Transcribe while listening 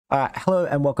Hello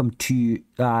and welcome to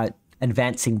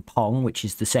Advancing Pong, which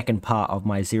is the second part of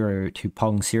my Zero to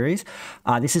Pong series.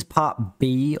 This is part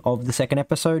B of the second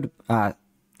episode.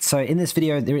 So in this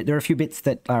video, there are a few bits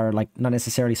that are like not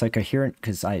necessarily so coherent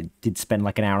because I did spend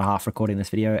like an hour and a half recording this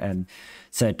video, and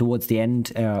so towards the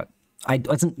end, I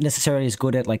wasn't necessarily as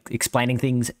good at like explaining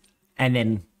things and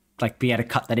then like be able to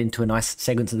cut that into a nice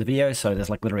segment of the video. So there's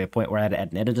like literally a point where I had to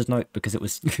add an editor's note because it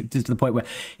was just to the point where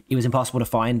it was impossible to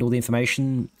find all the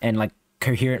information and like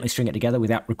coherently string it together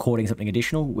without recording something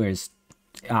additional. Whereas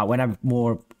when I'm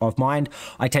more of mind,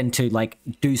 I tend to like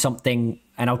do something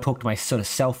and I'll talk to my sort of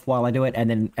self while I do it.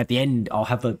 And then at the end, I'll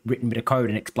have a written bit of code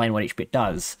and explain what each bit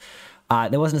does.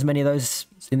 There wasn't as many of those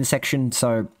in the section,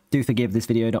 so do forgive this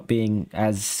video not being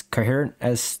as coherent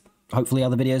as hopefully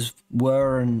other videos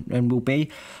were and will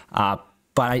be. But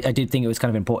I did think it was kind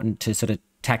of important to sort of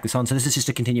tack this on. So this is just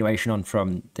a continuation on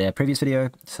from the previous video.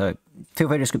 So feel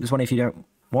free to skip this one if you don't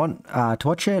want to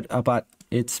watch it, but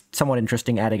it's somewhat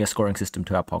interesting adding a scoring system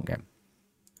to our Pong game.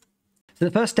 So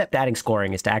the first step to adding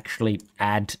scoring is to actually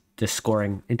add the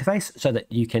scoring interface so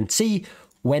that you can see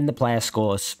when the player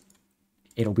scores,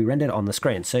 it'll be rendered on the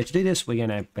screen. So to do this, we're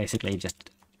going to basically just,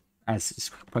 as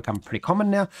it's become pretty common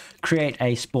now, create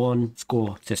a spawn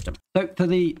score system. So for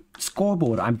the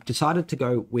scoreboard, I've decided to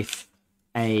go with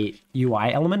a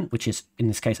UI element, which is in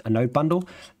this case a node bundle,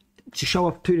 to show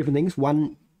off two different things.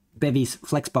 One, Bevy's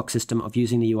flexbox system of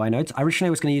using the UI nodes. I originally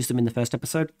was going to use them in the first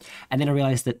episode, and then I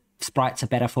realized that sprites are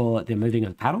better for the moving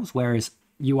of the paddles, whereas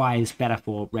UI is better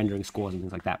for rendering scores and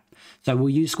things like that. So we'll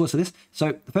use scores for this.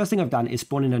 So the first thing I've done is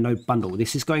spawn in a node bundle.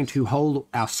 This is going to hold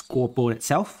our scoreboard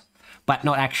itself, but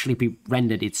not actually be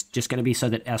rendered. It's just going to be so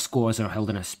that our scores are held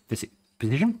in a specific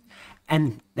position.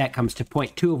 And that comes to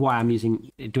point two of why I'm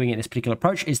doing it this particular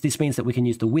approach, is this means that we can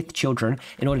use the with children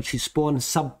in order to spawn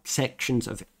subsections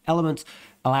of elements,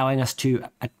 allowing us to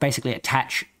basically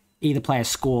attach either player's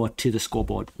score to the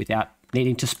scoreboard without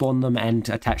needing to spawn them and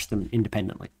attach them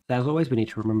independently. So as always, we need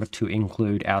to remember to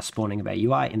include our spawning of our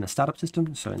UI in the startup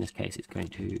system. So in this case, it's going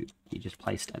to be just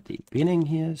placed at the beginning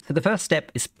here. So the first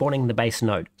step is spawning the base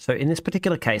node. So in this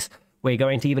particular case, we're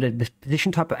going to give it a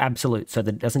position type of absolute so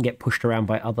that it doesn't get pushed around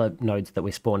by other nodes that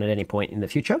we spawn at any point in the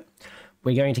future.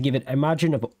 We're going to give it a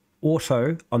margin of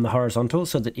auto on the horizontal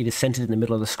so that it is centered in the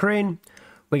middle of the screen.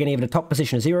 We're going to give it a top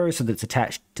position of 0 so that it's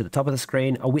attached to the top of the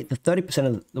screen, a width of 30%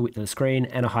 of the width of the screen,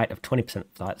 and a height of 20% of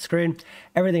the height of the screen.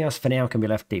 Everything else for now can be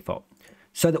left default.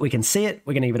 So that we can see it,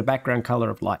 we're going to give it a background color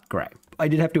of light gray. I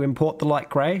did have to import the light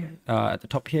gray. At the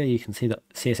top here, you can see that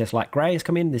CSS light gray has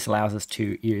come in. This allows us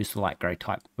to use the light gray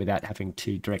type without having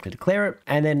to directly declare it.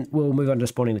 And then we'll move on to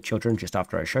spawning the children just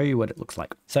after I show you what it looks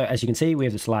like. So as you can see, we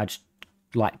have this large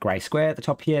light gray square at the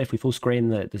top here. If we full screen,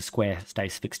 the square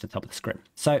stays fixed at the top of the screen.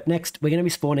 So next, we're going to be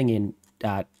spawning in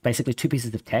basically two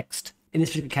pieces of text. In this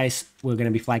particular case, we're going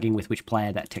to be flagging with which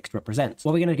player that text represents.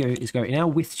 What we're going to do is go in our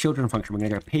with children function, we're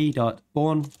going to go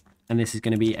p.spawn, and this is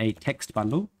going to be a text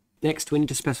bundle. Next, we need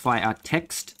to specify our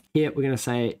text. Here, we're going to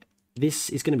say this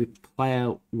is going to be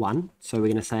player 1. So we're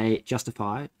going to say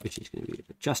justify, which is going to be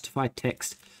justify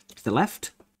text to the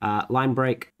left, line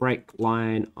break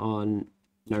line on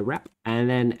no wrap. And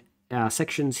then our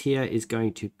sections here is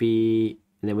going to be,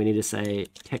 and then we need to say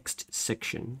text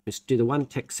section. Just do the one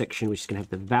text section, which is going to have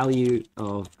the value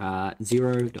of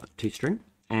 0.toString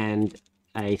and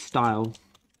a style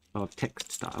of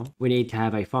text style. We need to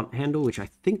have a font handle, which I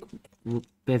think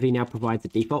Bevy now provides a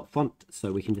default font,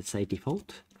 so we can just say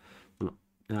default.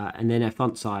 And then a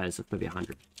font size of maybe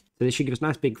 100. So this should give us a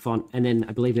nice big font, and then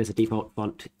I believe there's a default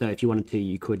font, though if you wanted to,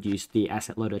 you could use the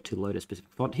asset loader to load a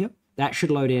specific font here. That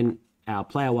should load in our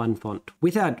player 1 font.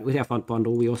 With our font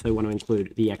bundle, we also want to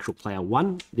include the actual player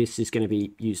 1. This is going to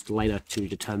be used later to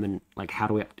determine like how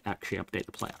do we actually update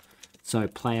the player. So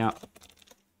player,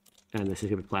 and this is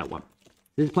going to be player 1.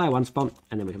 This is player 1's font,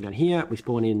 and then we come down here, we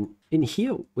spawn in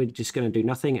here, we're just going to do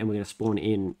nothing, and we're going to spawn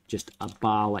in just a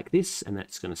bar like this, and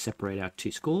that's going to separate our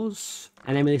two scores,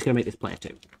 and then we're just going to make this player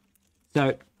 2.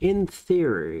 So in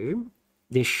theory,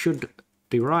 this should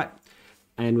be right,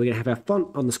 and we're going to have our font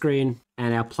on the screen,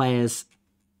 and our players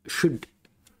should,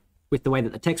 with the way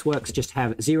that the text works, just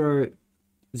have 0,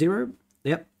 0,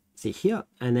 yep, see here,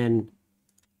 and then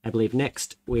I believe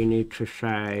next we need to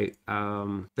say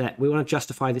that we want to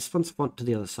justify this font to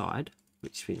the other side,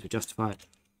 which means we justify it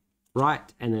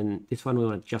right, and then this one we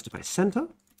want to justify center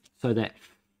so that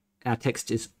our text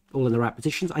is all in the right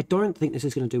positions. I don't think this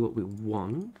is going to do what we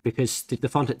want because the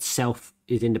font itself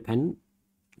is independent.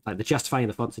 Like the justifying of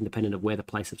the font's independent of where the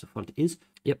place of the font is.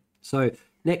 Yep. So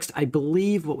next, I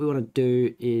believe what we want to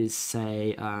do is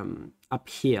say up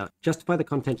here, justify the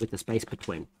content with the space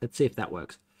between. Let's see if that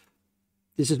works.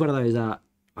 this is one of those,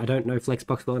 I don't know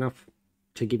Flexbox well enough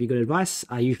to give you good advice.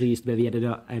 I usually use the Bevy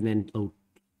editor and then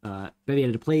Bevy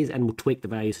editor please, and we'll tweak the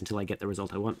values until I get the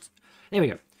result I want. There we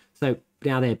go. So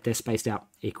now they're spaced out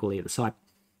equally at the side,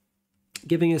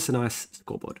 giving us a nice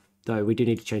scoreboard. Though we do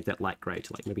need to change that light gray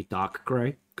to like maybe dark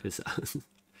gray, because it's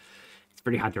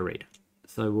pretty hard to read.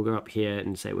 So we'll go up here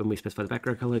and say when we specify the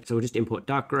background color, so we'll just import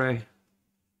dark gray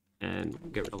and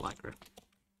get rid of light gray.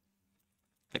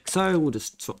 Like so, we'll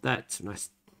just swap that. Some nice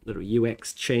little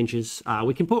UX changes.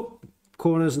 We can put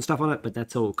corners and stuff on it, but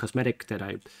that's all cosmetic that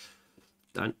I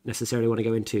don't necessarily want to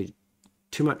go into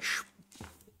too much.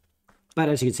 But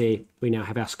as you can see, we now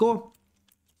have our score.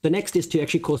 The next is to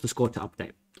actually cause the score to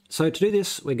update. So to do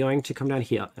this, we're going to come down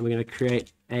here and we're going to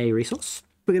create a resource.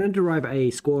 We're going to derive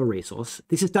a score resource.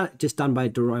 This is just done by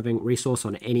deriving resource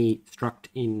on any struct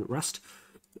in Rust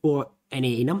or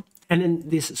any enum. And then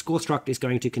this score struct is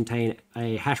going to contain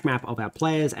a hash map of our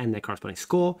players and their corresponding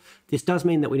score. This does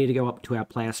mean that we need to go up to our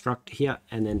player struct here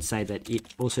and then say that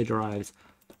it also derives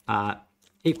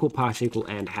equal, partial,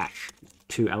 and hash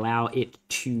to allow it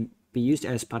to be used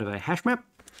as part of a hash map,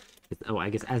 or I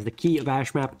guess as the key of a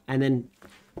hash map. And then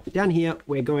down here,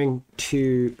 we're going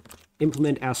to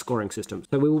implement our scoring system.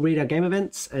 So we will read our game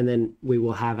events, and then we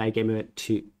will have a game event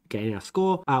to gain our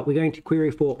score. We're going to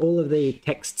query for all of the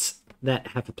texts that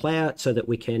have a player so that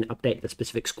we can update the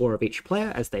specific score of each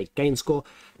player as they gain score.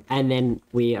 And then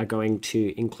we are going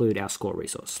to include our score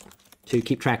resource to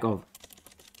keep track of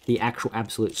the actual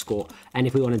absolute score. And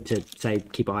if we wanted to, say,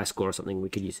 keep a high score or something, we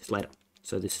could use this later.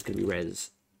 So this is going to be res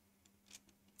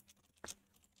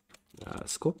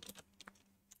score.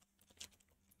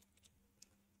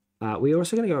 We're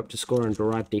also going to go up to score and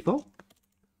derive default.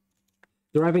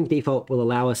 Deriving default will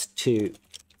allow us to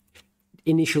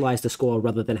initialize the score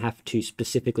rather than have to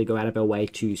specifically go out of our way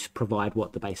to provide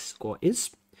what the base score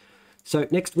is. So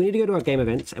next, we need to go to our game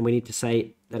events, and we need to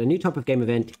say that a new type of game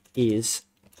event is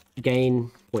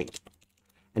gain point.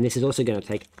 And this is also going to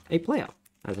take a player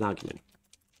as an argument.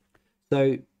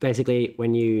 So basically,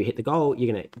 when you hit the goal,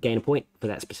 you're going to gain a point for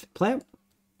that specific player.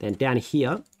 Then down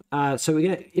here, so we're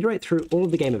going to iterate through all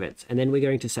of the game events, and then we're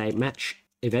going to say match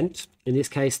event. In this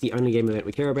case, the only game event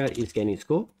we care about is gaining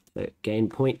score. So gain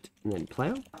point and then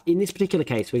player. In this particular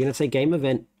case, we're going to say game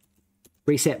event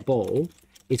reset ball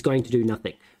is going to do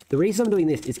nothing. The reason I'm doing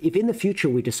this is if in the future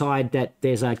we decide that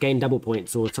there's a gain double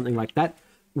points or something like that,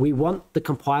 we want the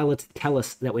compiler to tell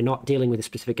us that we're not dealing with a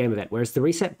specific game event, whereas the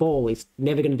reset ball is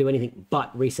never going to do anything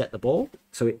but reset the ball,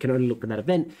 so it can only look for that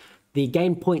event. The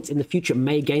gain points in the future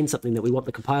may gain something that we want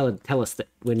the compiler to tell us that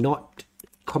we're not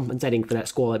compensating for that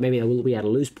score, like maybe we had a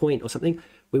lose point or something.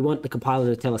 We want the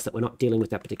compiler to tell us that we're not dealing with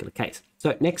that particular case.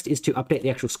 So next is to update the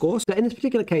actual score. So in this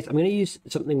particular case, I'm going to use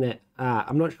something that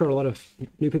I'm not sure a lot of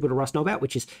new people to Rust know about,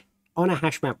 which is on a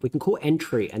hash map, we can call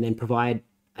entry and then provide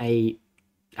a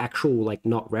actual, like,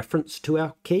 not reference to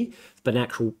our key, but an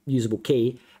actual usable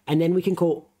key. And then we can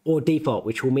call or default,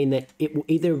 which will mean that it will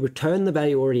either return the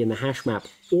value already in the hash map,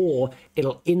 or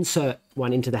it'll insert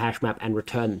one into the hash map and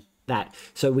return that.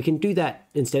 So we can do that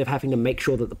instead of having to make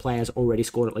sure that the player's already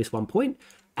scored at least 1 point,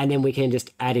 and then we can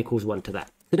just add equals 1 to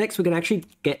that. So next we're going to actually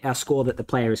get our score that the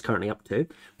player is currently up to,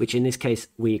 which in this case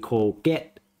we call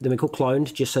get, then we call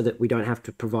cloned, just so that we don't have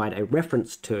to provide a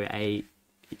reference to a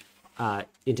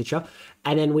integer,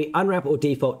 and then we unwrap or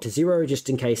default to 0 just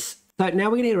in case. So now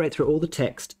we're going to iterate through all the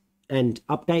text and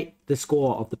update the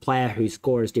score of the player whose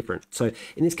score is different. So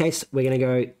in this case, we're going to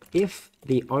go if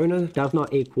the owner does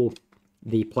not equal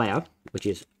the player, which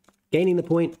is gaining the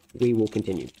point, we will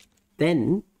continue.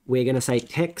 Then we're going to say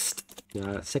text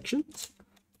sections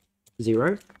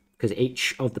 0, because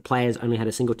each of the players only had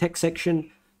a single text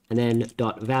section, and then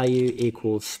dot value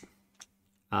equals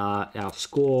our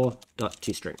score dot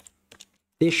toString.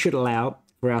 This should allow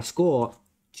for our score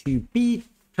to be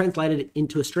translated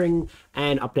into a string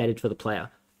and updated for the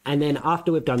player. And then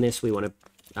after we've done this, we want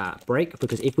to break,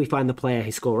 because if we find the player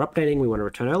his score updating, we want to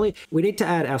return early. We need to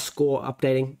add our score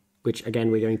updating, which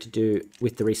again, we're going to do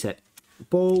with the reset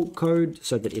ball code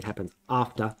so that it happens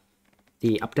after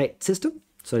the update system.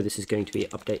 So this is going to be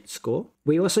update score.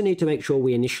 We also need to make sure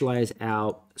we initialize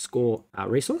our score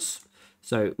resource.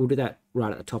 So we'll do that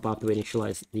right at the top after we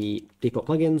initialize the default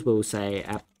plugins. We'll say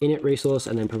app init resource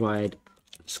and then provide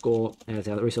score as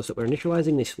our resource that we're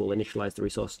initializing. This will initialize the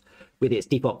resource with its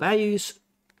default values,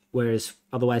 whereas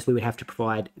otherwise we would have to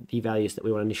provide the values that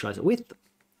we want to initialize it with.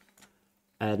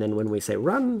 And then when we say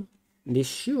run, this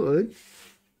should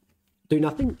do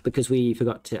nothing because we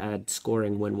forgot to add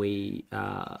scoring when we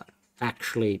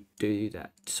actually do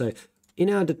that. So in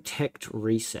our detect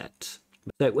reset,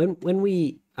 so when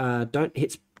we don't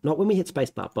hit not when we hit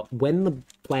spacebar, but when the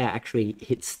player actually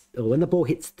hits, or when the ball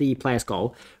hits the player's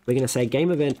goal, we're going to say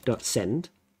game event.send,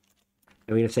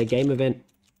 and we're going to say game event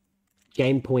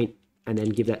game point, and then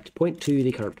give that to point to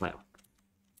the current player.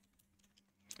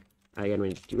 Again, we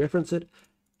need to reference it.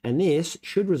 And this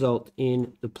should result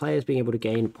in the players being able to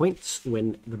gain points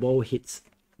when the ball hits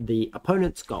the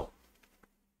opponent's goal.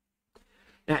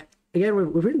 Now, again,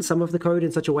 we've written some of the code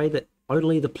in such a way that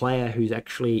only the player who's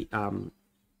actually, some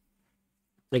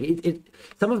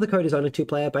of the code is only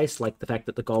 2-player based, like the fact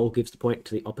that the goal gives the point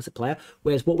to the opposite player.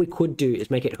 Whereas what we could do is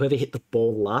make it whoever hit the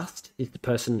ball last is the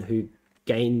person who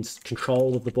gains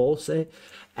control of the ball, say,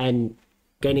 and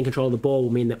gaining control of the ball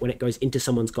will mean that when it goes into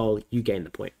someone's goal, you gain the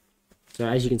point. So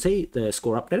as you can see, the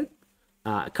score updated.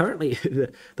 Currently,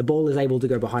 the ball is able to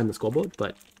go behind the scoreboard,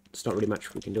 but it's not really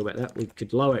much we can do about that. We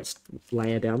could lower its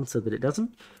layer down so that it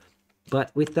doesn't.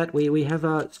 But with that, we have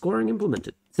scoring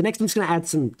implemented. So next I'm just going to add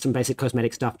some basic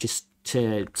cosmetic stuff just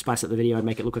to spice up the video and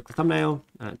make it look like the thumbnail.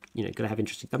 You know, got to have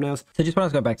interesting thumbnails. So just when I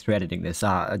was going back through editing this,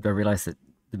 I realized that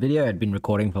the video had been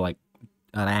recording for like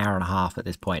an hour and a half at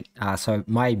this point. So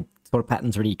my sort of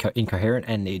pattern's really incoherent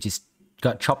and it just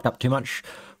got chopped up too much.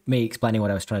 Me explaining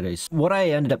what I was trying to do. So what I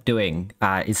ended up doing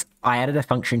is I added a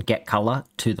function getColor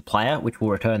to the player, which will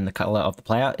return the color of the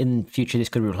player. In future, this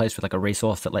could be replaced with like a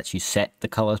resource that lets you set the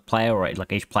colors player, or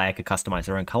like each player could customize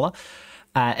their own color.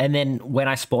 And then when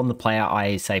I spawn the player,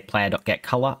 I say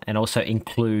player.getColor and also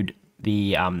include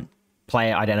the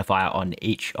player identifier on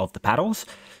each of the paddles,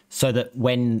 so that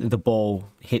when the ball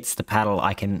hits the paddle,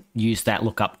 I can use that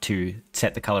lookup to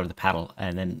set the color of the paddle.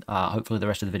 And then hopefully the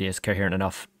rest of the video is coherent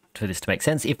enough for this to make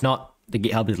sense. If not, the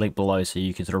GitHub is linked below so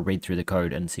you can sort of read through the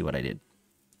code and see what I did.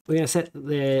 We're going to set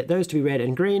those to be red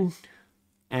and green,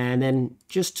 and then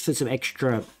just for some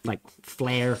extra like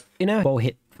flair in our ball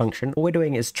hit function, all we're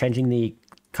doing is changing the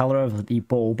color of the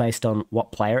ball based on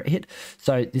what player it hit.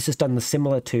 So this is done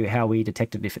similar to how we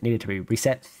detected if it needed to be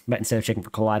reset, but instead of checking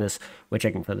for colliders, we're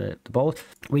checking for the ball.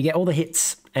 We get all the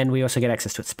hits and we also get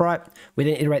access to its sprite. We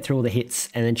then iterate through all the hits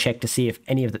and then check to see if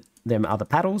any of them are the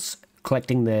paddles,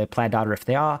 collecting the player data if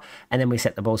they are, and then we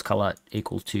set the ball's color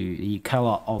equal to the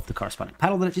color of the corresponding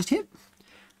paddle that it just hit.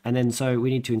 And then so we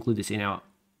need to include this in our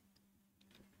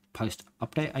post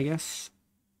update, I guess.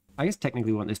 I guess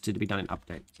technically we want this to be done in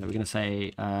update. So we're going to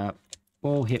say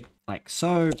ball hit like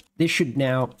so. This should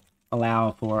now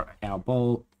allow for our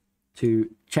ball to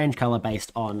change color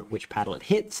based on which paddle it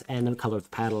hits, and the color of the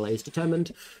paddle is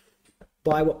determined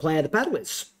by what player the paddle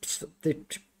is.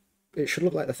 It should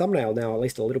look like the thumbnail now, at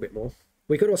least a little bit more.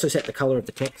 We could also set the color of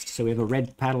the text. So we have a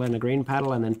red paddle and a green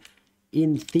paddle. And then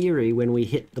in theory, when we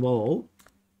hit the ball,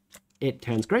 it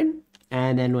turns green.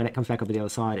 And then when it comes back over the other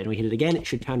side and we hit it again, it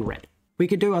should turn red. We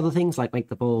could do other things like make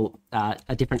the ball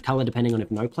a different color depending on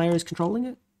if no player is controlling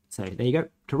it. So there you go,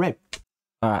 to red.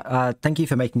 All right, thank you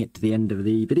for making it to the end of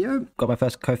the video. Got my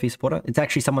first Ko-fi supporter. It's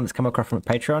actually someone that's come across from a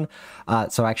Patreon.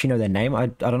 So I actually know their name. I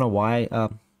don't know why.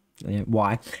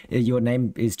 Why your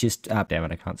name is just damn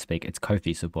it, I can't speak. It's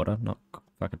Ko-fi supporter, not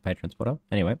fucking Patreon supporter.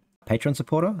 Anyway, Patreon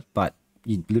supporter, but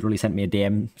you literally sent me a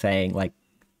DM saying like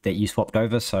that you swapped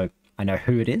over, so I know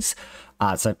who it is.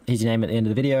 So here's your name at the end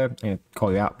of the video. I'm gonna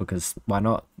call you out because why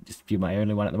not? Just you're my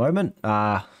only one at the moment.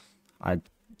 I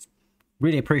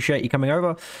really appreciate you coming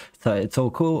over, so it's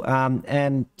all cool.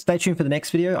 And stay tuned for the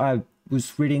next video. I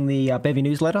was reading the Bevy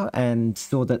newsletter and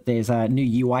saw that there's a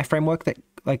new UI framework that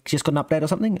like just got an update or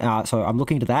something. So I'm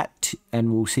looking to that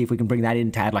and we'll see if we can bring that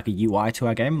in to add like a UI to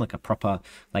our game, like a proper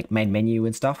like main menu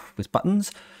and stuff with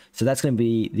buttons. So that's going to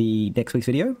be the next week's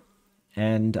video.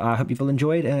 And I hope you've all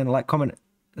enjoyed, and like, comment,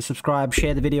 subscribe,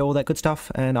 share the video, all that good stuff.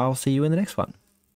 And I'll see you in the next one.